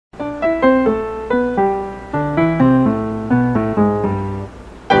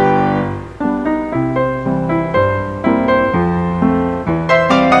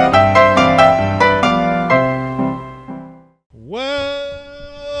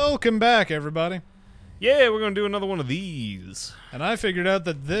Welcome back, everybody. Yeah, we're going to do another one of these. And I figured out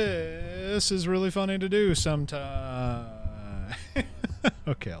that this is really funny to do sometime.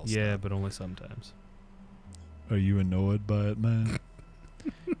 Okay, I'll Yeah, stop. but only sometimes. Are you annoyed by it, man?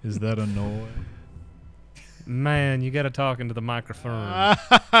 Is that annoying? Man, you got to talk into the microphone.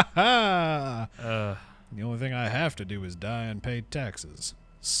 The only thing I have to do is die and pay taxes,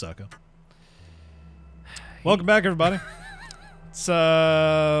 sucker. Welcome back, everybody. It's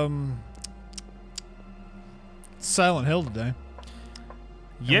Silent Hill today.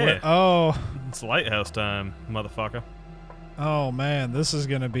 Yeah. Oh. It's lighthouse time, motherfucker. Oh man, this is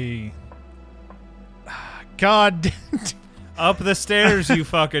gonna be. God. Up the stairs, you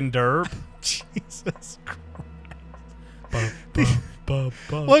fucking derp. Jesus Christ.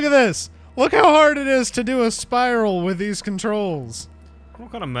 Look at this. Look how hard it is to do a spiral with these controls. What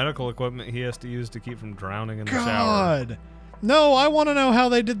kind of medical equipment he has to use to keep from drowning in the shower? God. No, I want to know how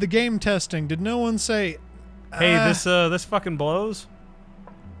they did the game testing. Did no one say, hey, this fucking blows?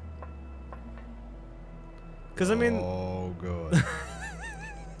 Because, I mean... Oh, good.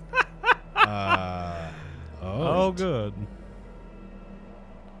 Oh, good.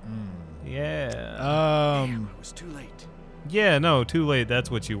 Yeah. Damn, it was too late. Yeah, no, too late.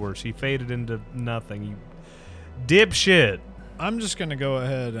 That's what you were. She faded into nothing. You dipshit. I'm just going to go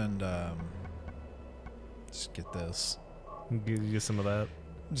ahead and just get this. Get some of that.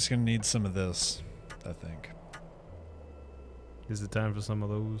 I'm just going to need some of this, I think. Is it time for some of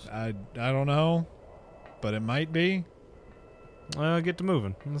those? I don't know, but it might be. Get to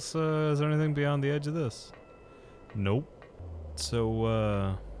moving. Let's, is there anything beyond the edge of this? Nope. So what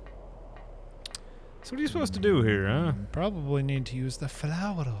are you supposed to do here, huh? Probably need to use the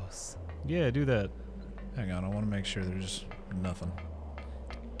flowers. Yeah, do that. Hang on, I want to make sure there's nothing.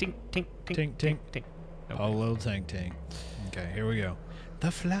 Tink, tink, tink, Tink, tink. tink. Oh, little tank tank. Okay, here we go.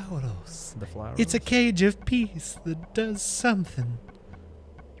 The flowers. The flowers. It's a cage of peace that does something.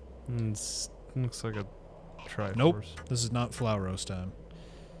 Looks like a Triforce. Nope, this is not flowers time.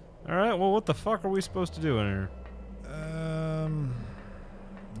 Alright, well, what the fuck are we supposed to do in here?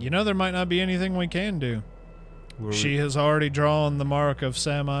 You know, there might not be anything we can do. She has already drawn the mark of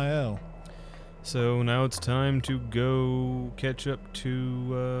Samael. So now it's time to go catch up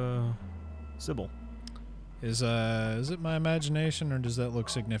to Sybil. Is it my imagination, or does that look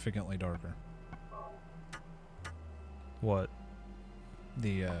significantly darker? What?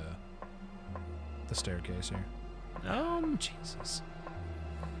 The staircase here. Jesus.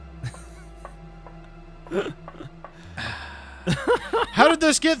 How did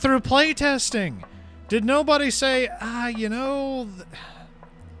this get through playtesting? Did nobody say, you know...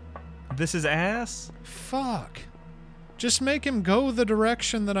 This is ass? Fuck. Just make him go the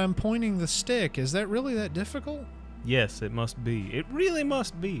direction that I'm pointing the stick. Is that really that difficult? Yes, it must be. It really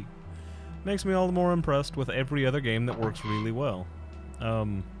must be. Makes me all the more impressed with every other game that works really well.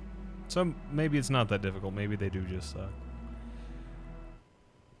 So maybe it's not that difficult. Maybe they do just suck.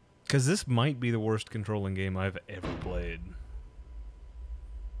 Because this might be the worst controlling game I've ever played.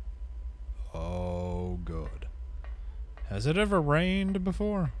 Oh, good. Has it ever rained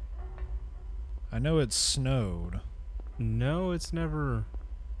before? I know it's snowed. No, it's never...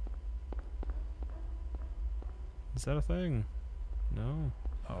 Is that a thing? No.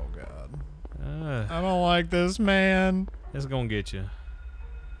 Oh, God. I I don't like this, man. It's gonna get you.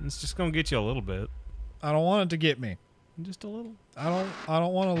 It's just gonna get you a little bit. I don't want it to get me. Just a little. I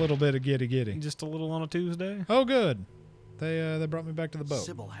don't want a little bit of giddy. Just a little on a Tuesday. Oh, good. They brought me back to the boat.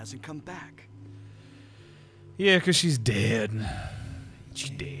 Sybil hasn't come back. Yeah, 'cause she's dead. She's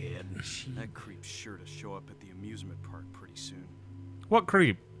dead. That creep's sure to show up at the amusement park pretty soon. What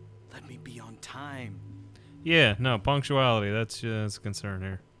creep? Let me be on time. Yeah, no, punctuality. That's a concern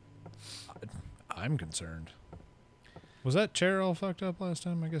here. I'm concerned. Was that chair all fucked up last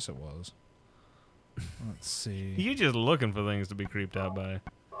time? I guess it was. Let's see. You're just looking for things to be creeped out by.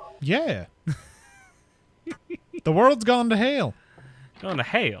 Yeah. The world's gone to hell. Going to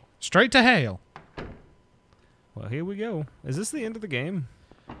hell. Straight to hell. Well, here we go. Is this the end of the game?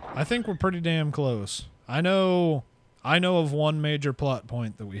 I think we're pretty damn close. I know of one major plot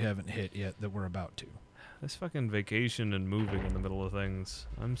point that we haven't hit yet that we're about to. This fucking vacation and moving in the middle of things.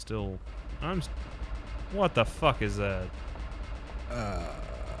 What the fuck is that? Oh,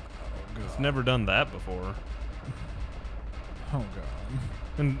 I've never done that before. Oh, God.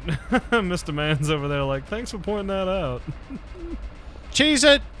 And Mr. Man's over there like, thanks for pointing that out. Cheese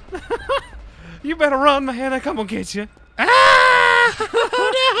it! You better run, man. I come and get you. Ah!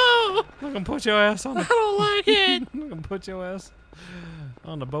 Oh, no! I'm gonna put your ass on the... I don't like it! I'm gonna put your ass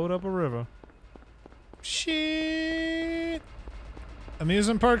on the boat up a river. Shit!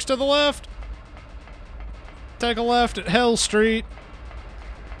 Amusement park's to the left. Take a left at Hell Street.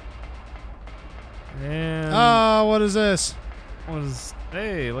 And Ah, what is this? what is?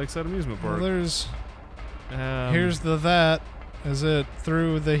 Hey, Lakeside Amusement Park. Well, there's Um, here's the that. Is it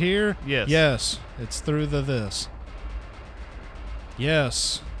through the here? Yes. Yes, it's through the this.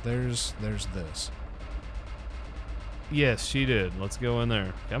 Yes, there's this. Yes, she did. Let's go in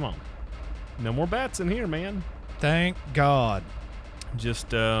there. Come on. No more bats in here, man. Thank God.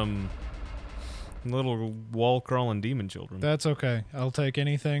 Just little wall crawling demon children. That's okay. I'll take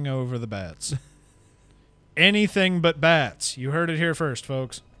anything over the bats. Anything but bats. You heard it here first,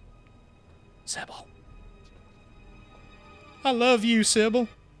 folks. Sybil. I love you, Sybil.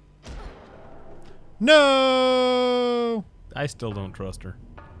 No! I still don't trust her.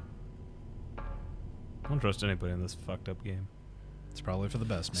 I don't trust anybody in this fucked up game. It's probably for the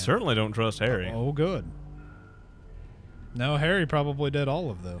best, man. Certainly don't trust Harry. Oh, good. No, Harry probably did all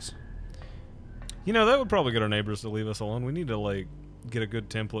of this. You know, that would probably get our neighbors to leave us alone. We need to, like, get a good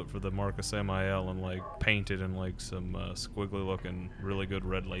template for the Marcus MIL and, like, paint it in, like, some squiggly-looking, really good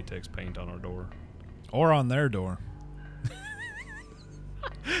red latex paint on our door. Or on their door.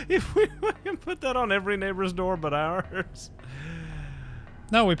 If we can put that on every neighbor's door but ours.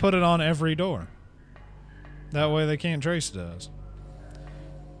 No, we put it on every door. That way they can't trace it to us.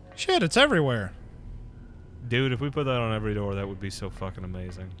 Shit, it's everywhere. Dude, if we put that on every door, that would be so fucking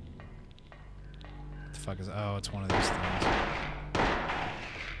amazing. What the fuck is... Oh, it's one of these things.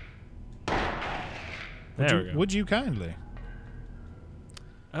 There we go. Would you kindly?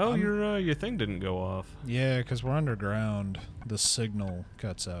 Oh, your thing didn't go off. Yeah, because we're underground. The signal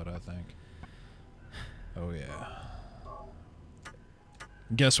cuts out, I think. Oh, yeah.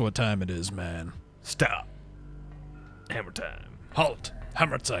 Guess what time it is, man? Stop. Hammer time. Halt.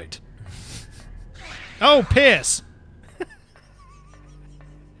 Hammer tight. Oh, piss!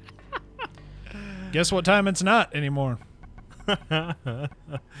 Guess what time it's not anymore? I'm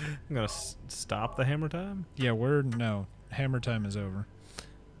gonna stop the hammer time. Yeah, no. Hammer time is over.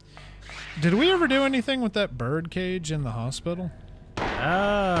 Did we ever do anything with that bird cage in the hospital?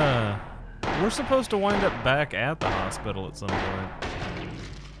 We're supposed to wind up back at the hospital at some point.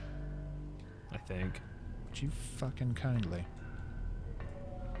 I think. Would you fucking kindly?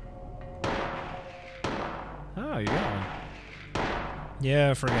 Oh, you got one.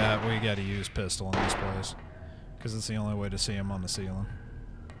 Yeah, I forgot. We got to use pistol in this place. Because it's the only way to see him on the ceiling.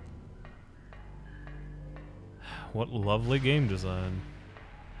 What lovely game design.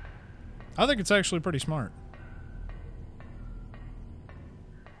 I think it's actually pretty smart.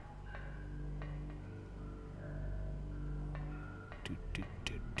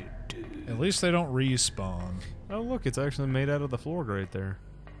 At least they don't respawn. Oh, look, it's actually made out of the floor grate there.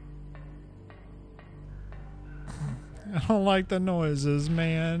 I don't like the noises,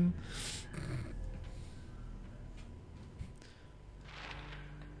 man.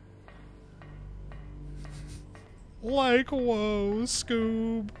 Like, whoa,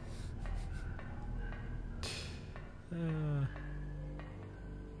 Scoob.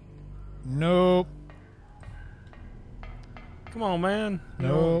 Nope. Come on, man.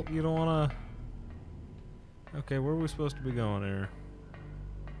 Nope. You don't want to... Okay, where are we supposed to be going here?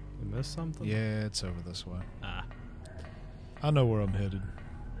 We missed something? Yeah, it's over this way. Ah. I know where I'm headed.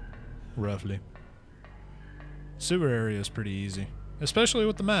 Roughly. Sewer area is pretty easy. Especially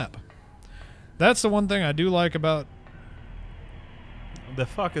with the map. That's the one thing I do like about... The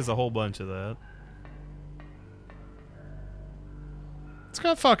fuck is a whole bunch of that? It's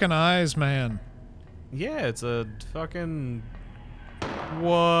got fucking eyes, man. Yeah, it's a fucking...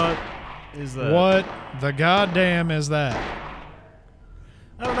 What is that? What the goddamn is that?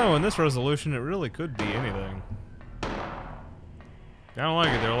 I don't know. In this resolution, it really could be anything. I don't like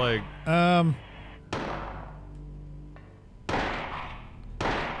it. They're like...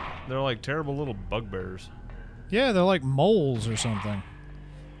 They're like terrible little bugbears. Yeah, they're like moles or something.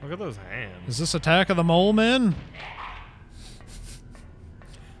 Look at those hands. Is this Attack of the Mole Men?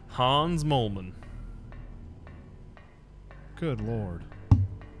 Hans Molman. Good lord.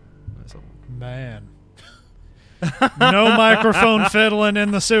 That's a... Man. No microphone fiddling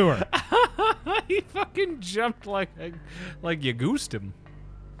in the sewer. He fucking jumped like you goosed him.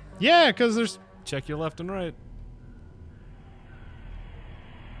 Yeah, because there's... Check your left and right.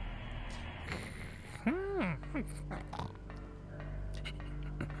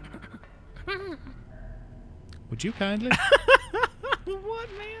 Would you kindly? What,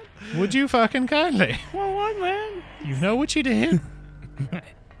 man? Would you fucking kindly? Well, what, man? You know what you did.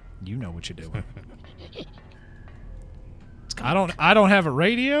 You know what you're doing. I don't have a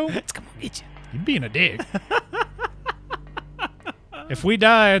radio. Let's come on get you. You being a dick. If we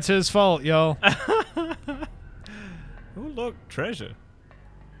die, it's his fault, y'all. Oh, look, treasure.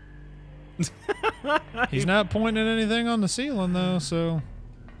 He's not pointing at anything on the ceiling, though, so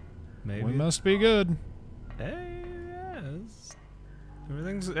Maybe. we must be good. Hey, yes.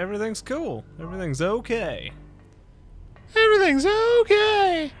 Everything's cool. Everything's okay. Everything's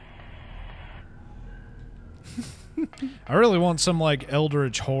okay. I really want some, like,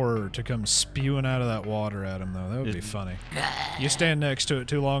 eldritch horror to come spewing out of that water at him, though. That would be funny. You stand next to it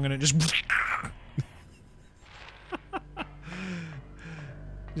too long and it just...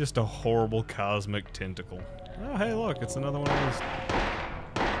 Just a horrible cosmic tentacle. Oh, hey, look, it's another one of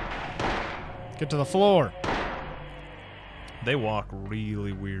those. Get to the floor. They walk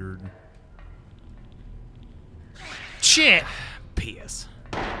really weird. Shit. P.S.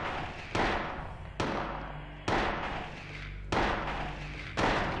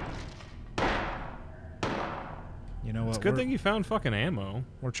 You know what? It's a good thing you found fucking ammo.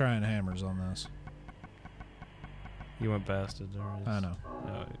 We're trying hammers on this. You went past it. I know.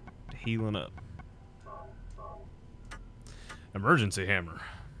 Healing up. Emergency hammer.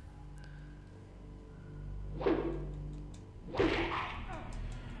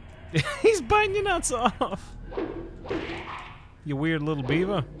 He's biting your nuts off. You weird little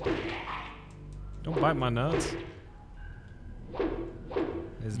beaver. Don't bite my nuts.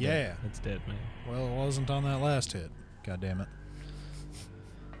 It's Yeah. dead. It's dead, man. Well, it wasn't on that last hit. God damn it.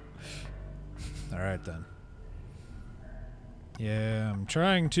 Alright then. Yeah, I'm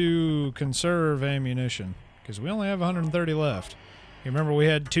trying to conserve ammunition, because we only have 130 left. You remember we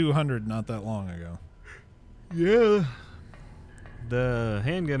had 200 not that long ago. Yeah. The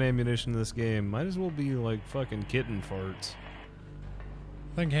handgun ammunition in this game might as well be like fucking kitten farts.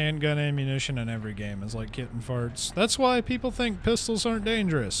 I think handgun ammunition in every game is like kitten farts. That's why people think pistols aren't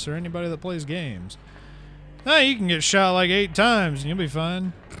dangerous, or anybody that plays games. Nah, you can get shot like 8 times and you'll be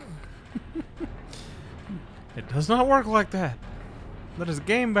fine. It does not work like that. That is a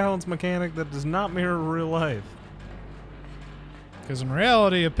game balance mechanic that does not mirror real life. Because in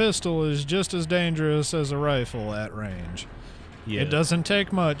reality, a pistol is just as dangerous as a rifle at range. Yeah. It doesn't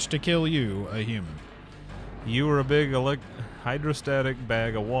take much to kill you, a human. You are a big hydrostatic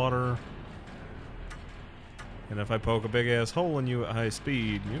bag of water. And if I poke a big ass hole in you at high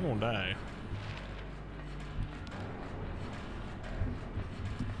speed, you're gonna die.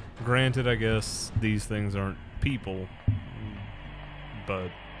 Granted, I guess these things aren't people, but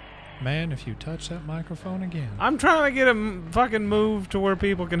Man, if you touch that microphone again, I'm trying to get it fucking moved to where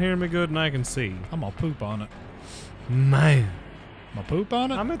people can hear me good and I can see. I'm gonna poop on it. Man. I'm gonna poop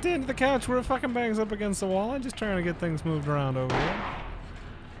on it? I'm at the end of the couch where it fucking bangs up against the wall. I'm just trying to get things moved around over here.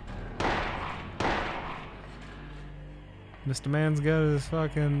 Mr. Man's got his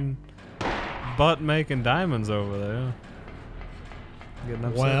fucking butt making diamonds over there. Getting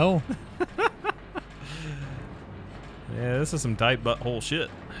upset. Well, Yeah, this is some tight butthole shit.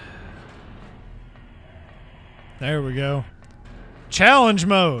 there we go. Challenge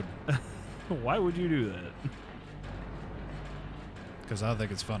mode! Why would you do that? Because I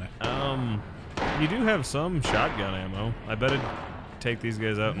think it's funny. You do have some shotgun ammo. I bet it'd take these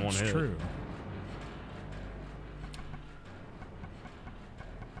guys out in one hit. It's true.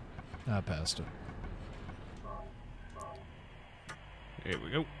 I passed it. Here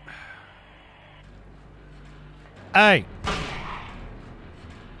we go. Hey!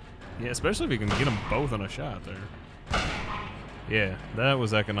 Yeah, especially if you can get them both in a shot there. Yeah, that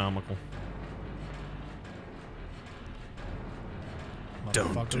was economical.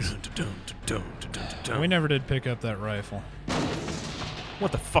 Motherfuckers. We never did pick up that rifle.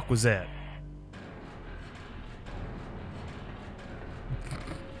 What the fuck was that?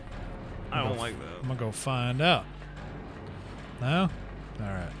 I don't like that. I'm gonna go find out. No?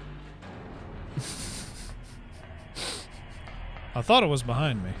 Alright. I thought it was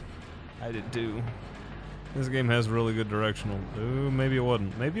behind me. I did too. This game has really good directional. Ooh, maybe it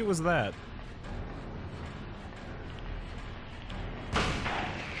wasn't. Maybe it was that.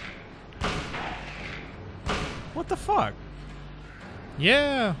 What the fuck?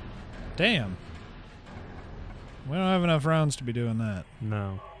 Yeah! Damn. We don't have enough rounds to be doing that.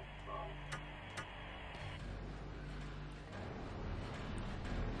 No.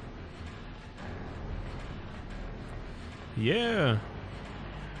 Yeah.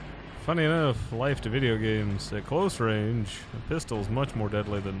 Funny enough, life to video games. At close range, a pistol is much more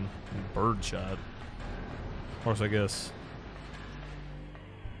deadly than birdshot. Of course, I guess.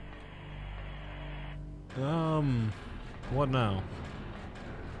 What now?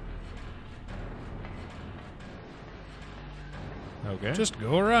 Okay. Just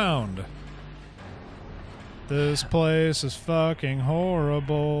go around. This place is fucking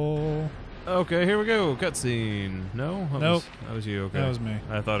horrible. Okay, here we go. Cutscene. No? Nope. That was you, okay. That was me.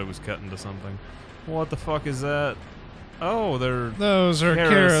 I thought it was cutting to something. What the fuck is that? Oh, Those are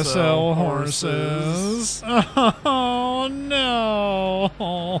carousel horses. Oh, no.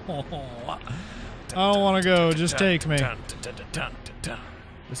 I don't want to go. Just take me.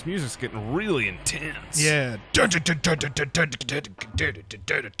 This music's getting really intense. Yeah.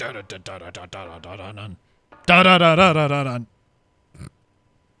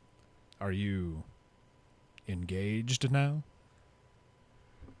 Are you engaged now?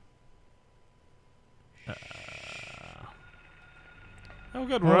 Oh,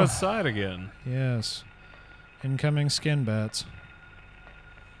 good. We're outside again. Yes. Incoming skin bats.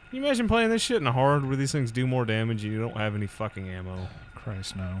 Can you imagine playing this shit in hard where these things do more damage and you don't have any fucking ammo?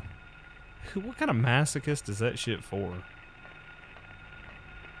 Christ, no. What kind of masochist is that shit for?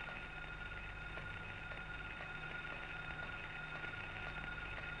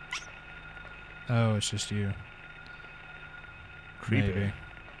 Oh, it's just you. Creepy. Maybe.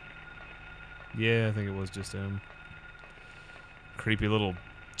 Yeah, I think it was just him. Creepy little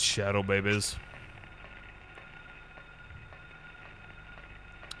shadow babies.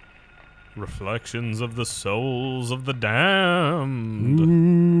 Reflections of the souls of the damned.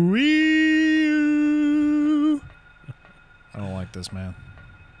 Ooh-wee-oo. I don't like this, man.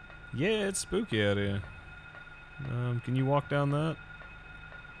 Yeah, it's spooky out here. Can you walk down that?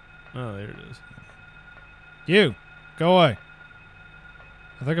 Oh, there it is. You! Go away.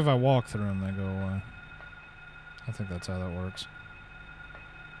 I think if I walk through them, they go away. I think that's how that works.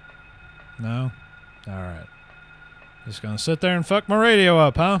 No? Alright. Just gonna sit there and fuck my radio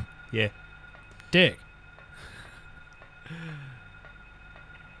up, huh? Yeah. Dick.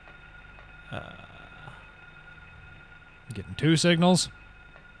 Getting 2 signals.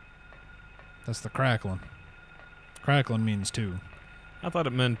 That's the crackling. Crackling means 2. I thought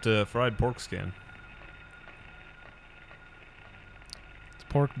it meant fried pork skin. It's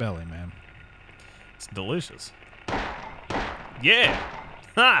pork belly, man. It's delicious. Yeah!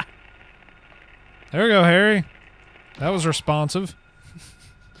 Ha! There we go, Harry. That was responsive.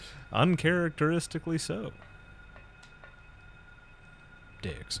 Uncharacteristically so.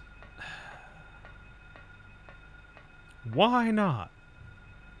 Dicks. Why not?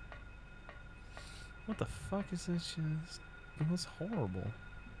 What the fuck is that shit? That's horrible.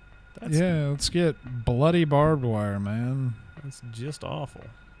 That's, Yeah, let's get bloody barbed wire, man. That's just awful.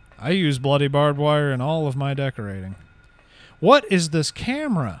 I use bloody barbed wire in all of my decorating. What is this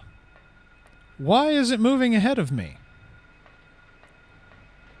camera? Why is it moving ahead of me?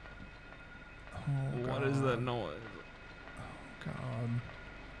 Oh, What is that noise? God.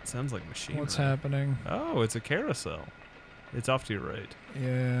 It sounds like machinery. What's happening? Oh, it's a carousel. It's off to your right.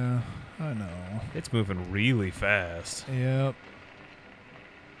 Yeah, I know. It's moving really fast. Yep.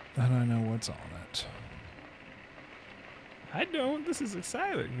 And I know what's on it. I don't. This is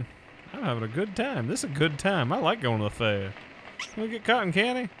exciting. I'm having a good time. This is a good time. I like going to the fair. Can we get cotton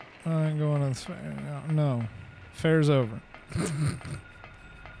candy? I ain't going to the fair. No. Fair's over.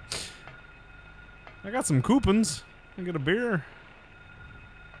 I got some coupons. I get a beer.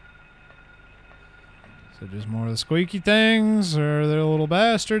 So just more of the squeaky things, or are there little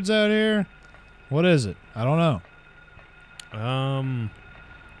bastards out here? What is it? I don't know.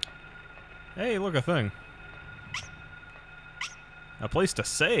 Hey, look, a thing. A place to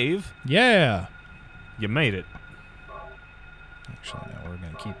save. Yeah. You made it. Actually, no, we're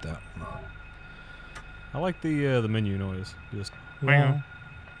gonna keep that one. I like the menu noise. Just Wow.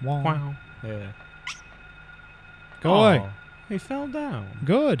 Wow. wow. Yeah. Go away. He fell down.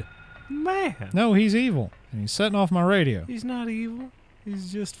 Good. Man. No, he's evil, and he's setting off my radio. He's not evil.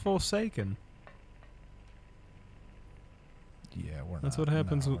 He's just forsaken. Yeah, we're That's not. what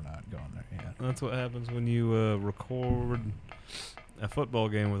happens No, with- we're not going there yet. That's what happens when you record a football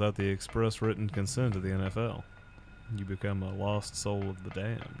game without the express written consent of the NFL. You become a lost soul of the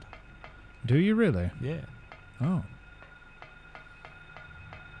damned. Do you really? Yeah. Oh.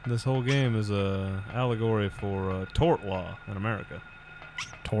 This whole game is a allegory for tort law in America.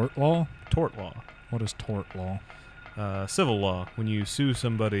 Tort law? Tort law. What is tort law? Civil law. When you sue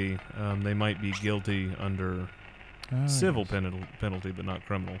somebody, they might be guilty under Oh, civil yes. penalty, but not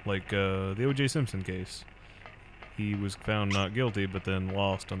criminal. Like the O.J. Simpson case. He was found not guilty, but then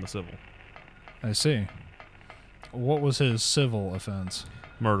lost on the civil. I see. What was his civil offense?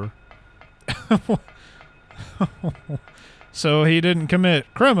 Murder. So he didn't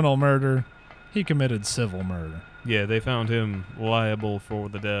commit criminal murder. He committed civil murder. Yeah, they found him liable for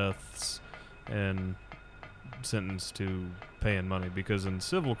the deaths and sentenced to paying money, because in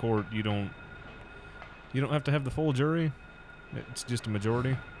civil court you don't You don't have to have the full jury. It's just a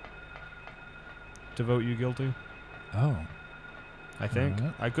majority to vote you guilty. Oh. I think.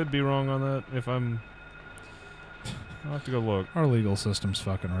 Alright. I could be wrong on that if I'm... I'll have to go look. Our legal system's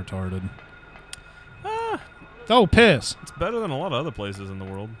fucking retarded. Ah, Oh, piss. it's better than a lot of other places in the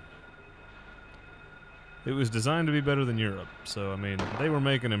world. It was designed to be better than Europe, so, I mean, they were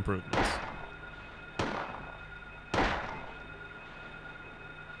making improvements.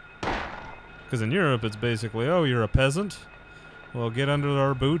 Because in Europe, it's basically, oh, you're a peasant? Well, get under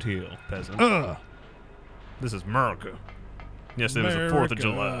our boot heel, peasant. This is America. Yes, it was the 4th of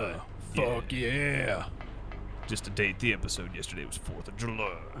July. Fuck yeah. Just to date the episode, yesterday was 4th of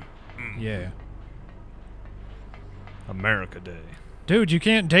July. Yeah. America Day. Dude, you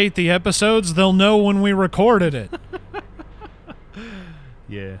can't date the episodes. They'll know when we recorded it.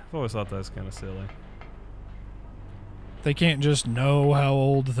 Yeah, I've always thought that's kind of silly. They can't just know how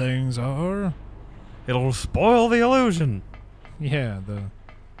old things are. It'll spoil the illusion. Yeah,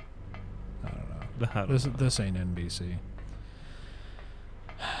 I don't know. This ain't NBC.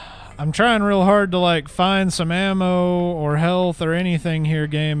 I'm trying real hard to like find some ammo or health or anything here,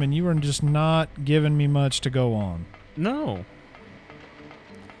 game, and you are just not giving me much to go on. No.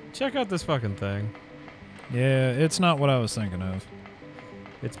 Check out this fucking thing. Yeah, it's not what I was thinking of.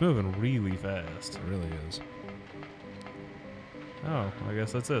 It's moving really fast. It really is. Oh, I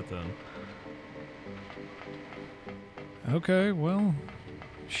guess that's it then. Okay, well,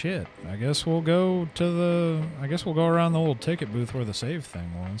 shit. I guess we'll go around the old ticket booth where the save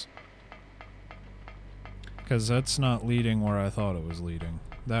thing was. Because that's not leading where I thought it was leading.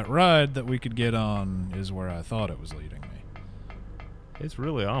 That ride that we could get on is where I thought it was leading me. It's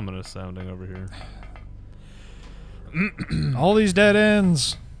really ominous sounding over here. All these dead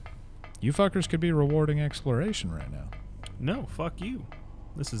ends. You fuckers could be rewarding exploration right now. No, fuck you.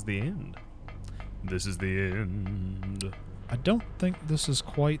 This is the end. This is the end. I don't think this is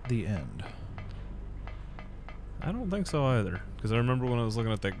quite the end. I don't think so either. Because I remember when I was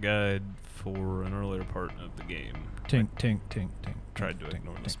looking at that guide for an earlier part of the game. Tink, tink, tink, tink. Tried to tink,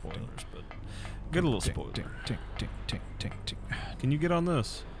 ignore tink, the tink, spoilers, but get a little tink, spoiler. Tink, tink, tink, tink, tink, tink. Can you get on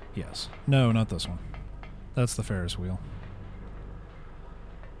this? Yes. No, not this one. That's the Ferris wheel.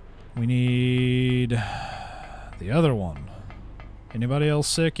 We need the other one. Anybody else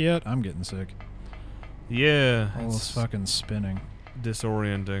sick yet? I'm getting sick. Yeah. All this fucking spinning.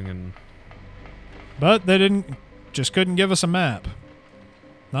 Disorienting and... But they just couldn't give us a map.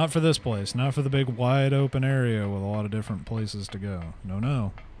 Not for this place. Not for the big wide open area with a lot of different places to go.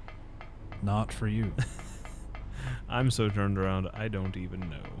 No. Not for you. I'm so turned around, I don't even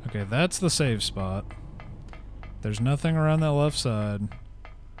know. Okay, that's the save spot. There's nothing around that left side.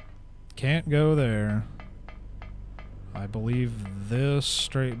 Can't go there. I believe this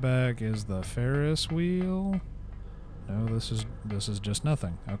straight back is the Ferris wheel. No, this is just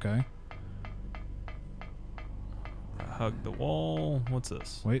nothing. Okay. Hug the wall. What's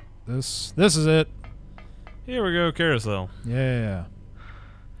this? Wait, this is it. Here we go, carousel. Yeah.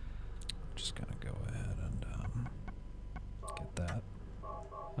 Just gonna go ahead and get that.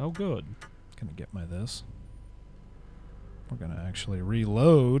 Oh, good. Gonna get my this. We're gonna actually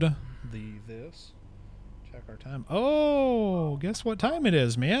reload this. Check our time. Oh, guess what time it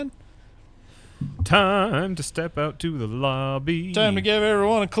is, man? Time to step out to the lobby. Time to give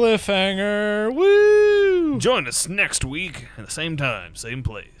everyone a cliffhanger. Woo! Join us next week at the same time, same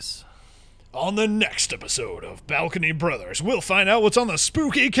place. On the next episode of Balcony Brothers, we'll find out what's on the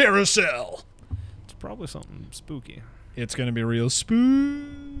spooky carousel. It's probably something spooky. It's gonna be real spooky.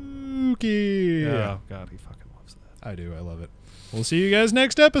 Oh, God, he fucking loves that. I do. I love it. We'll see you guys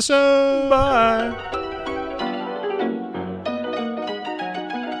next episode. Bye.